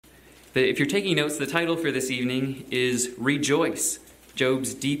If you're taking notes, the title for this evening is Rejoice.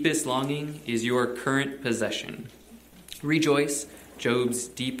 Job's deepest longing is your current possession. Rejoice. Job's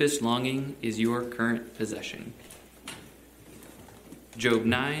deepest longing is your current possession. Job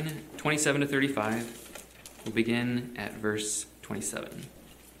 9, 27 to 35. We'll begin at verse 27.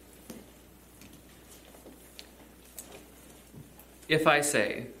 If I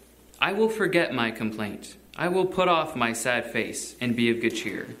say, I will forget my complaint, I will put off my sad face and be of good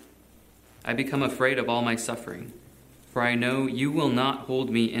cheer. I become afraid of all my suffering, for I know you will not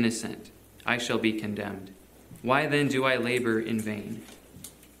hold me innocent. I shall be condemned. Why then do I labor in vain?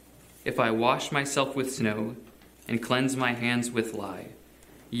 If I wash myself with snow and cleanse my hands with lye,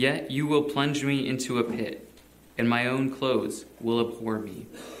 yet you will plunge me into a pit, and my own clothes will abhor me.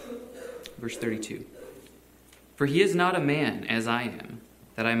 Verse 32. For he is not a man as I am,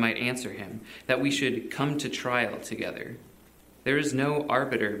 that I might answer him, that we should come to trial together. There is no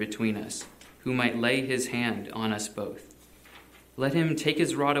arbiter between us who might lay his hand on us both. Let him take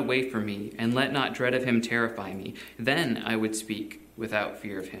his rod away from me, and let not dread of him terrify me. Then I would speak without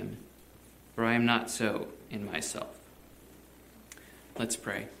fear of him, for I am not so in myself. Let's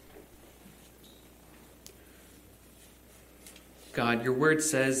pray. God, your word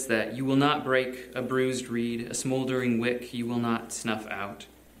says that you will not break a bruised reed, a smoldering wick you will not snuff out.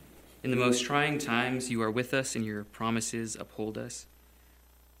 In the most trying times, you are with us and your promises uphold us.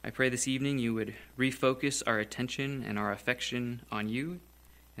 I pray this evening you would refocus our attention and our affection on you,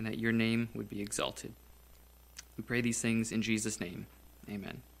 and that your name would be exalted. We pray these things in Jesus' name.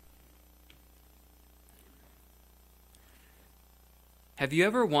 Amen. Have you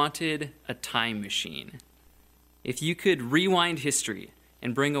ever wanted a time machine? If you could rewind history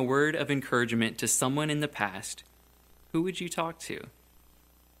and bring a word of encouragement to someone in the past, who would you talk to?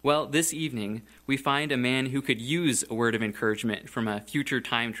 Well, this evening, we find a man who could use a word of encouragement from a future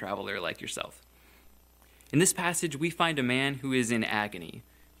time traveler like yourself. In this passage, we find a man who is in agony,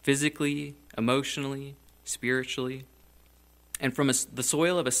 physically, emotionally, spiritually. And from the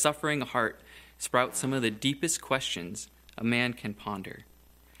soil of a suffering heart sprout some of the deepest questions a man can ponder.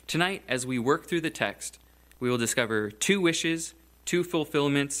 Tonight, as we work through the text, we will discover 2 wishes, 2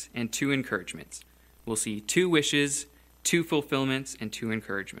 fulfillments, and 2 encouragements. We'll see 2 wishes, 2 fulfillments, and 2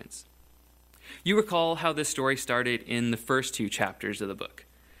 encouragements. You recall how this story started in the first 2 chapters of the book.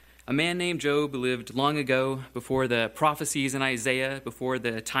 A man named Job lived long ago, before the prophecies in Isaiah, before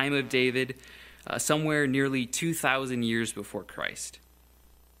the time of David, somewhere nearly 2,000 years before Christ.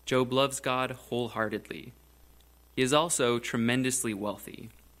 Job loves God wholeheartedly. He is also tremendously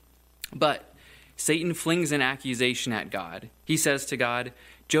wealthy. But Satan flings an accusation at God. He says to God,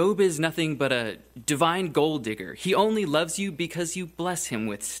 Job is nothing but a divine gold digger. He only loves you because you bless him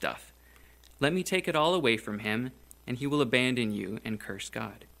with stuff. Let me take it all away from him, and he will abandon you and curse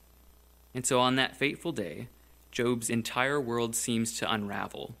God. And so on that fateful day, Job's entire world seems to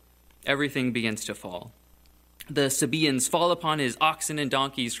unravel. Everything begins to fall. The Sabaeans fall upon his oxen and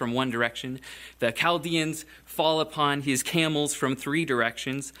donkeys from one direction. The Chaldeans fall upon his camels from 3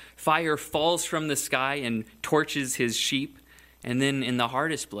 directions. Fire falls from the sky and torches his sheep. And then in the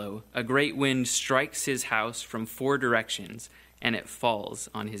hardest blow, a great wind strikes his house from 4 directions, and it falls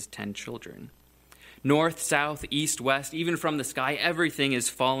on his 10 children. North, south, east, west, even from the sky, everything is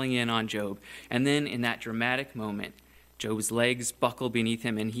falling in on Job. And then in that dramatic moment, Job's legs buckle beneath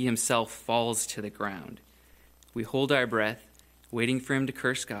him, and he himself falls to the ground. We hold our breath, waiting for him to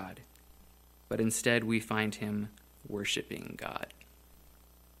curse God, but instead we find him worshiping God.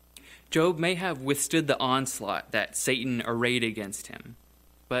 Job may have withstood the onslaught that Satan arrayed against him,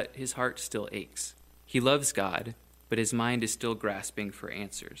 but his heart still aches. He loves God, but his mind is still grasping for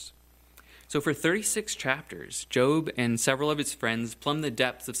answers. So for 36 chapters, Job and several of his friends plumb the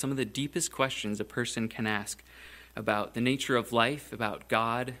depths of some of the deepest questions a person can ask about the nature of life, about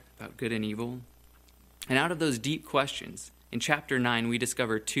God, about good and evil. And out of those deep questions, in chapter 9, we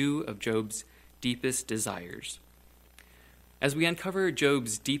discover 2 of Job's deepest desires. As we uncover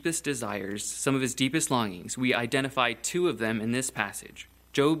Job's deepest desires, some of his deepest longings, we identify 2 of them in this passage.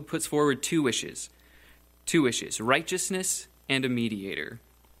 Job puts forward 2 wishes. 2 wishes, righteousness and a mediator.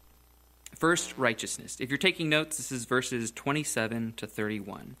 First, righteousness. If you're taking notes, this is verses 27 to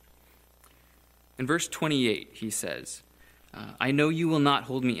 31. In verse 28, he says, I know you will not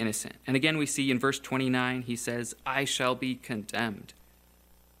hold me innocent. And again, we see in verse 29, he says, I shall be condemned.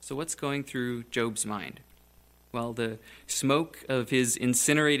 So what's going through Job's mind? Well, the smoke of his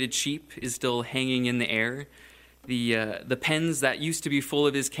incinerated sheep is still hanging in the air. The pens that used to be full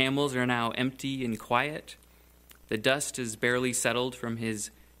of his camels are now empty and quiet. The dust has barely settled from his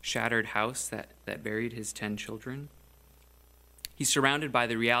shattered house that buried his 10 children. He's surrounded by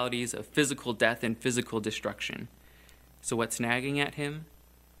the realities of physical death and physical destruction. So what's nagging at him?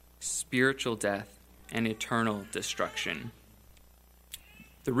 Spiritual death and eternal destruction.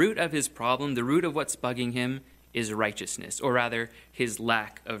 The root of his problem, the root of what's bugging him, is righteousness, or rather, his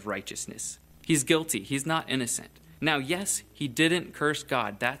lack of righteousness. He's guilty. He's not innocent. Now, yes, he didn't curse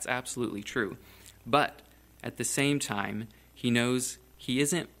God. That's absolutely true. But at the same time, he knows he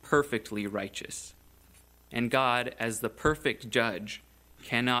isn't perfectly righteous. And God, as the perfect judge,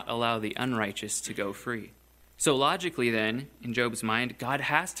 cannot allow the unrighteous to go free. So logically then, in Job's mind, God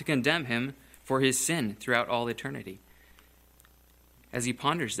has to condemn him for his sin throughout all eternity. As he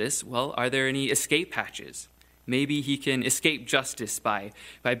ponders this, well, are there any escape hatches? Maybe he can escape justice by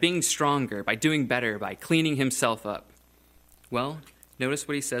being stronger, by doing better, by cleaning himself up. Well, notice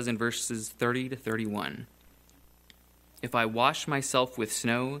what he says in verses 30 to 31. If I wash myself with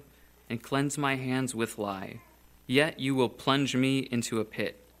snow and cleanse my hands with lye, yet you will plunge me into a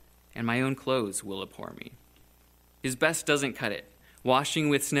pit, and my own clothes will abhor me. His best doesn't cut it. Washing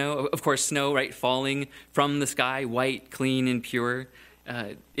with snow, of course, snow, right, falling from the sky, white, clean, and pure,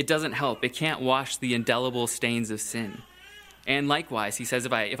 it doesn't help. It can't wash the indelible stains of sin. And likewise, he says,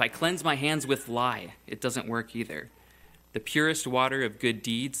 if I cleanse my hands with lye, it doesn't work either. The purest water of good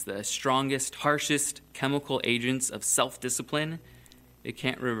deeds, the strongest, harshest chemical agents of self-discipline, it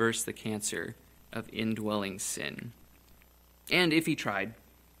can't reverse the cancer of indwelling sin. And if he tried,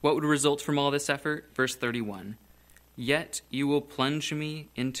 what would result from all this effort? Verse 31, yet you will plunge me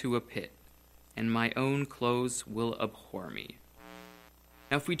into a pit, and my own clothes will abhor me.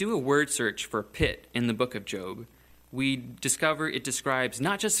 Now, if we do a word search for pit in the book of Job, we discover it describes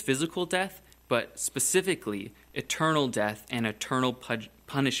not just physical death, but specifically eternal death and eternal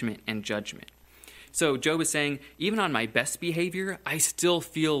punishment and judgment. So Job is saying, even on my best behavior, I still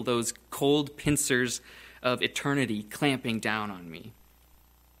feel those cold pincers of eternity clamping down on me.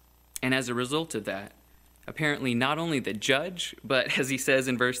 And as a result of that, apparently not only the judge, but as he says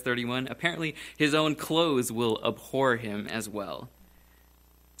in verse 31, apparently his own clothes will abhor him as well.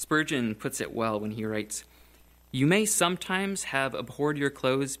 Spurgeon puts it well when he writes, you may sometimes have abhorred your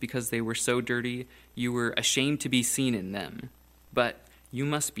clothes because they were so dirty you were ashamed to be seen in them. But you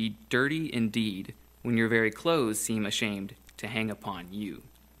must be dirty indeed when your very clothes seem ashamed to hang upon you.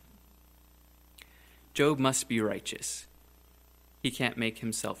 Job must be righteous. He can't make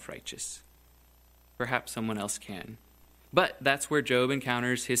himself righteous. Perhaps someone else can. But that's where Job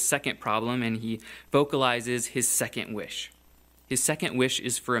encounters his second problem, and he vocalizes his second wish. His second wish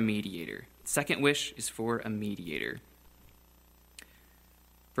is for a mediator. Second wish is for a mediator.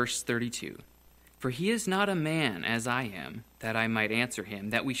 Verse 32. For he is not a man as I am, that I might answer him,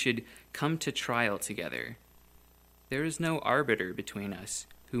 that we should come to trial together. There is no arbiter between us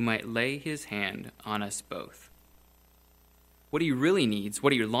who might lay his hand on us both. What he really needs,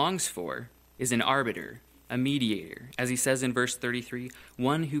 what he longs for, is an arbiter, a mediator, as he says in verse 33,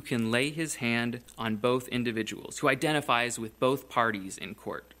 one who can lay his hand on both individuals, who identifies with both parties in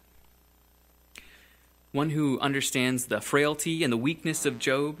court. One who understands the frailty and the weakness of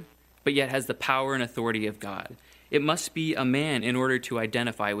Job, but yet has the power and authority of God. It must be a man in order to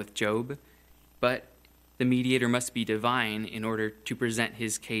identify with Job, but the mediator must be divine in order to present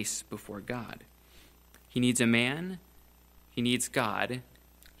his case before God. He needs a man, he needs God,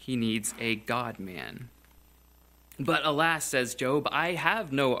 he needs a God-man. But alas, says Job, I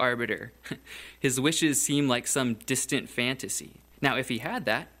have no arbiter. His wishes seem like some distant fantasy. Now, if he had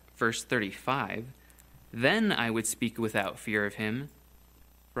that, verse 35, then I would speak without fear of him,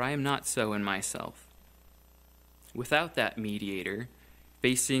 for I am not so in myself. Without that mediator,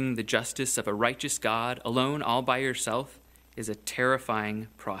 facing the justice of a righteous God alone, all by yourself, is a terrifying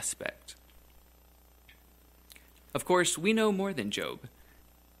prospect. Of course, we know more than Job.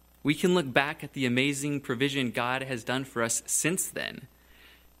 We can look back at the amazing provision God has done for us since then.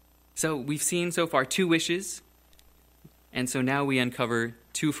 So we've seen so far 2 wishes, and so now we uncover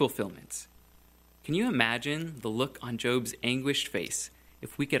 2 fulfillments. Can you imagine the look on Job's anguished face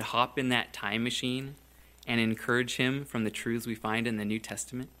if we could hop in that time machine and encourage him from the truths we find in the New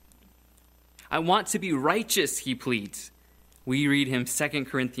Testament? I want to be righteous, he pleads. We read him 2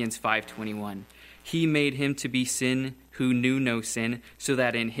 Corinthians 5:21. He made him to be sin who knew no sin, so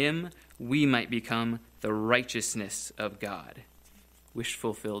that in him we might become the righteousness of God. Wish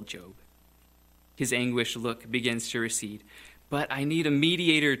fulfilled, Job. His anguished look begins to recede. But I need a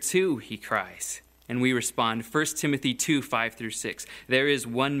mediator too, he cries. And we respond, 1 Timothy 2:5-6. There is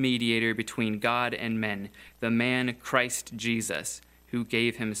one mediator between God and men, the man Christ Jesus, who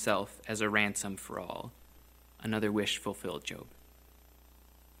gave himself as a ransom for all. Another wish fulfilled, Job.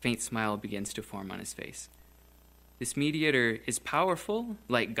 Faint smile begins to form on his face. This mediator is powerful,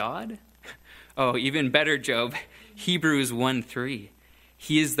 like God? Oh, even better, Job. Hebrews 1:3.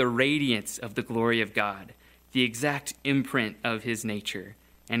 He is the radiance of the glory of God, the exact imprint of his nature,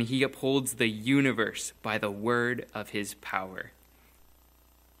 and he upholds the universe by the word of his power.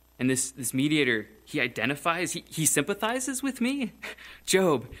 And this mediator, he identifies, he sympathizes with me.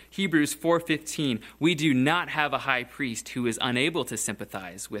 Job, Hebrews 4:15, we do not have a high priest who is unable to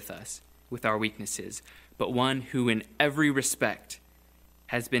sympathize with us, with our weaknesses, but one who in every respect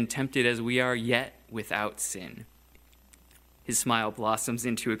has been tempted as we are, yet without sin. His smile blossoms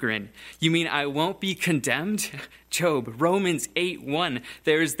into a grin. You mean I won't be condemned? Job, Romans 8:1,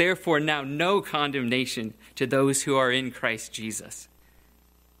 there is therefore now no condemnation to those who are in Christ Jesus.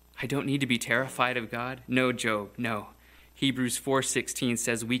 I don't need to be terrified of God. No, Job, no. Hebrews 4:16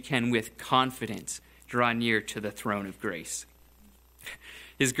 says we can with confidence draw near to the throne of grace.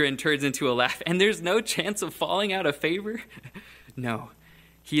 His grin turns into a laugh, and there's no chance of falling out of favor? No,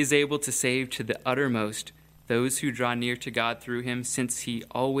 he is able to save to the uttermost those who draw near to God through him, since he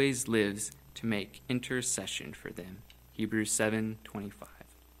always lives to make intercession for them. Hebrews 7:25.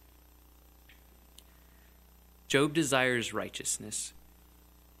 Job desires righteousness.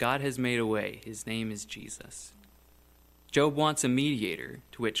 God has made a way. His name is Jesus. Job wants a mediator,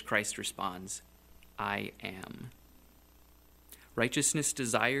 to which Christ responds, I am. Righteousness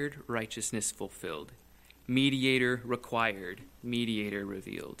desired, righteousness fulfilled. Mediator required, mediator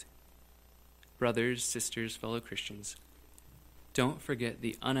revealed. Brothers, sisters, fellow Christians, don't forget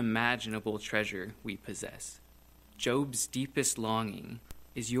the unimaginable treasure we possess. Job's deepest longing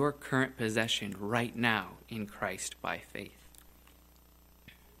is your current possession right now in Christ by faith.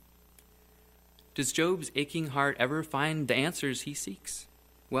 Does Job's aching heart ever find the answers he seeks?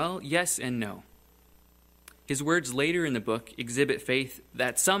 Well, yes and no. His words later in the book exhibit faith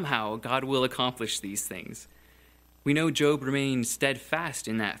that somehow God will accomplish these things. We know Job remained steadfast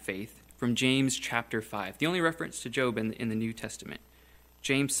in that faith from James chapter 5, the only reference to Job in the New Testament.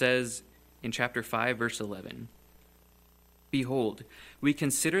 James says in chapter 5, verse 11, Behold, we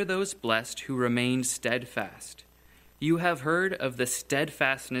consider those blessed who remained steadfast. You have heard of the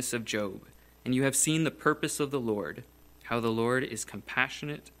steadfastness of Job, and you have seen the purpose of the Lord, how the Lord is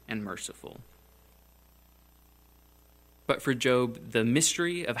compassionate and merciful. But for Job, the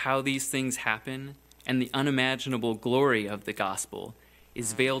mystery of how these things happen and the unimaginable glory of the gospel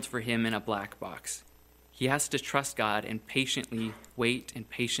is veiled for him in a black box. He has to trust God and patiently wait and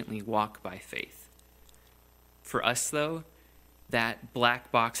patiently walk by faith. For us, though, that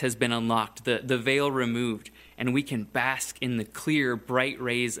black box has been unlocked, the veil removed, and we can bask in the clear, bright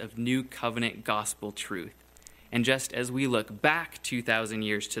rays of new covenant gospel truth. And just as we look back 2,000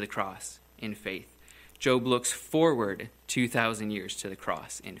 years to the cross in faith, Job looks forward 2,000 years to the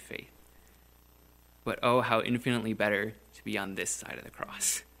cross in faith. But oh, how infinitely better to be on this side of the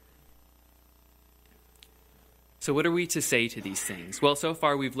cross. So what are we to say to these things? Well, so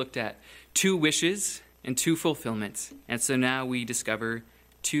far we've looked at 2 wishes and 2 fulfillments. And so now we discover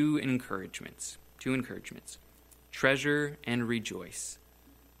 2 encouragements. 2 encouragements. Treasure and rejoice.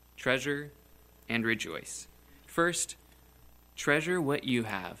 Treasure and rejoice. First, treasure what you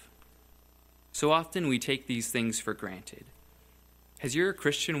have. So often we take these things for granted. Has your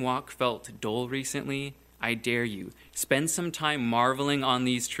Christian walk felt dull recently? I dare you, spend some time marveling on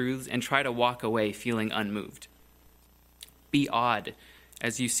these truths and try to walk away feeling unmoved. Be awed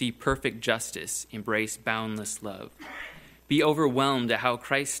as you see perfect justice embrace boundless love. Be overwhelmed at how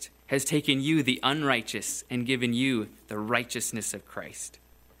Christ has taken you, the unrighteous, and given you the righteousness of Christ.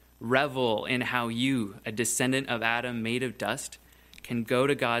 Revel in how you, a descendant of Adam made of dust, can go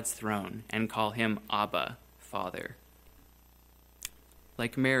to God's throne and call him Abba, Father.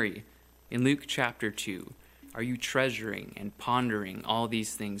 Like Mary, in Luke chapter 2, are you treasuring and pondering all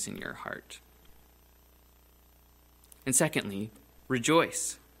these things in your heart? And secondly,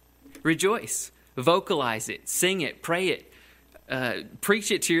 rejoice. Rejoice. Vocalize it, sing it, pray it, preach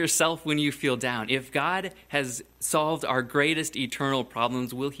it to yourself when you feel down. If God has solved our greatest eternal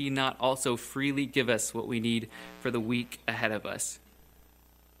problems, will he not also freely give us what we need for the week ahead of us?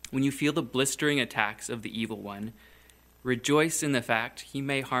 When you feel the blistering attacks of the evil one, rejoice in the fact he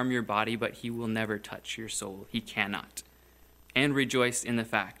may harm your body, but he will never touch your soul. He cannot. And rejoice in the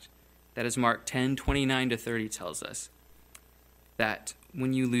fact that, as Mark 10:29-30 tells us, that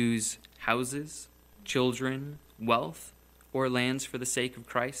when you lose houses, children, wealth, or lands for the sake of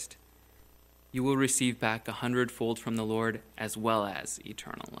Christ, you will receive back 100-fold from the Lord, as well as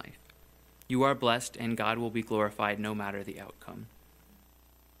eternal life. You are blessed, and God will be glorified no matter the outcome.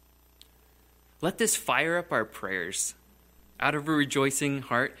 Let this fire up our prayers. Out of a rejoicing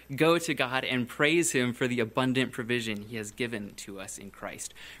heart, go to God and praise him for the abundant provision he has given to us in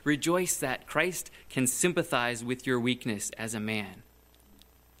Christ. Rejoice that Christ can sympathize with your weakness as a man.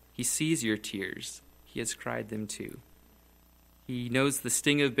 He sees your tears. He has cried them too. He knows the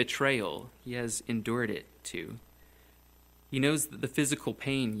sting of betrayal. He has endured it too. He knows the physical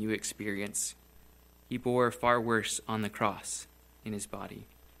pain you experience. He bore far worse on the cross in his body.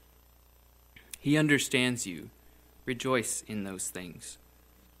 He understands you. Rejoice in those things.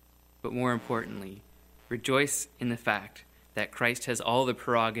 But more importantly, rejoice in the fact that Christ has all the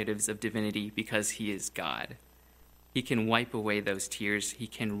prerogatives of divinity because he is God. He can wipe away those tears, he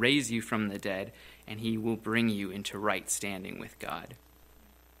can raise you from the dead, and he will bring you into right standing with God.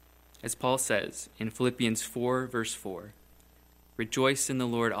 As Paul says in Philippians 4, verse 4, rejoice in the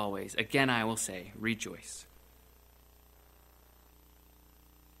Lord always. Again, I will say, rejoice.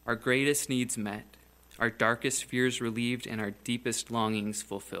 Our greatest needs met, our darkest fears relieved, and our deepest longings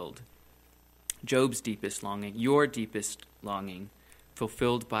fulfilled. Job's deepest longing, your deepest longing,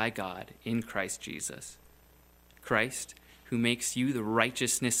 fulfilled by God in Christ Jesus. Christ, who makes you the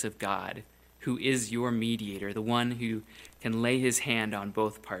righteousness of God, who is your mediator, the one who can lay his hand on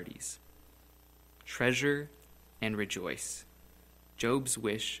both parties. Treasure and rejoice. Job's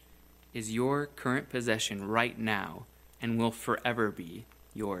wish is your current possession right now and will forever be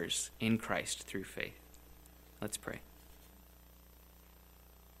yours in Christ through faith. Let's pray.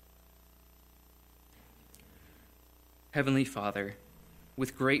 Heavenly Father,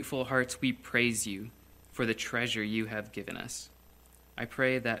 with grateful hearts we praise you for the treasure you have given us. I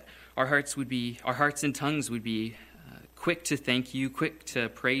pray that our hearts and tongues would be quick to thank you, quick to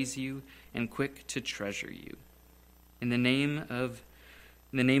praise you, and quick to treasure you. In the name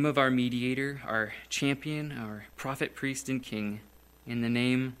of our mediator, our champion, our prophet, priest, and king, in the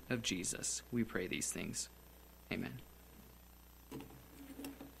name of Jesus, we pray these things. Amen.